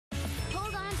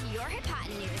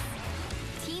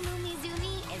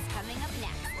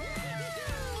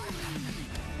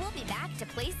to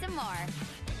play some more.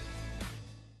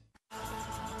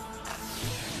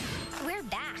 We're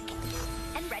back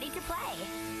and ready to play.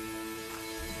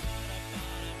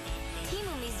 Team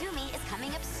Umizoomi is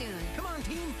coming up soon. Come on,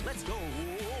 team, let's go.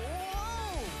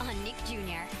 On Nick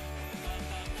Jr.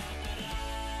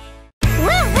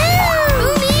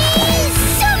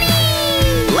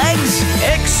 Legs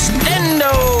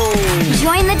extendo!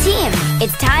 Join the team.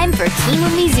 It's time for Team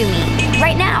Umizoomi.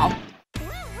 Right now.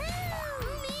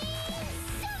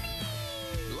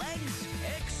 Legs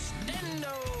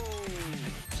extendo!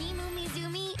 Team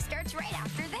Umizoomi starts right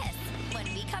after this, when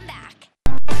we come back.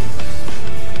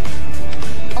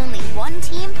 Only one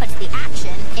team puts the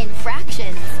action in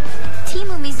fractions. Team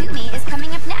Umizoomi is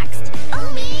coming up next.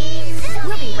 Umizoomi!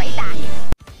 We'll be right back.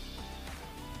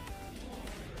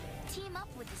 Team up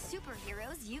with the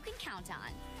superheroes you can count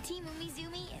on. Team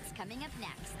Umizoomi is coming up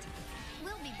next.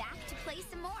 We'll be back to play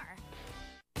some more.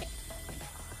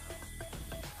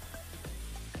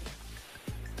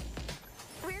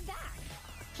 We're back.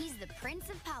 He's the Prince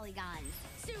of Polygons.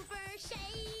 Super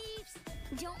shapes!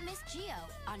 Don't miss Geo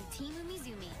on Team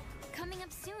Umizoomi. Coming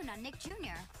up soon on Nick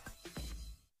Jr.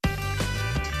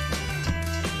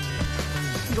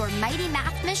 Your mighty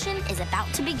math mission is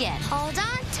about to begin. Hold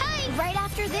on tight! Right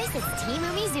after this, it's Team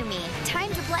Umizoomi. Time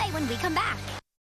to play when we come back.